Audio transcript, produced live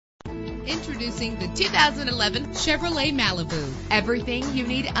Introducing the 2011 Chevrolet Malibu. Everything you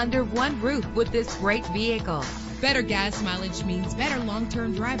need under one roof with this great vehicle. Better gas mileage means better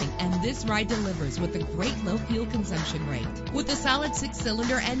long-term driving, and this ride delivers with a great low fuel consumption rate. With a solid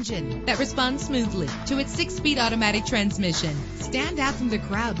 6-cylinder engine that responds smoothly to its 6-speed automatic transmission. Stand out from the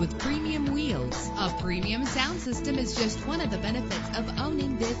crowd with premium wheels. A premium sound system is just one of the benefits of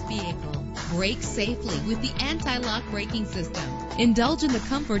owning this vehicle. Brake safely with the anti-lock braking system. Indulge in the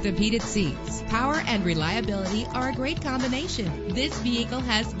comfort of heated seats. Power and reliability are a great combination. This vehicle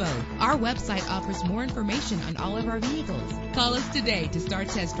has both. Our website offers more information on all of our vehicles. Call us today to start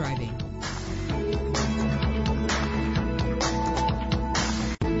test driving.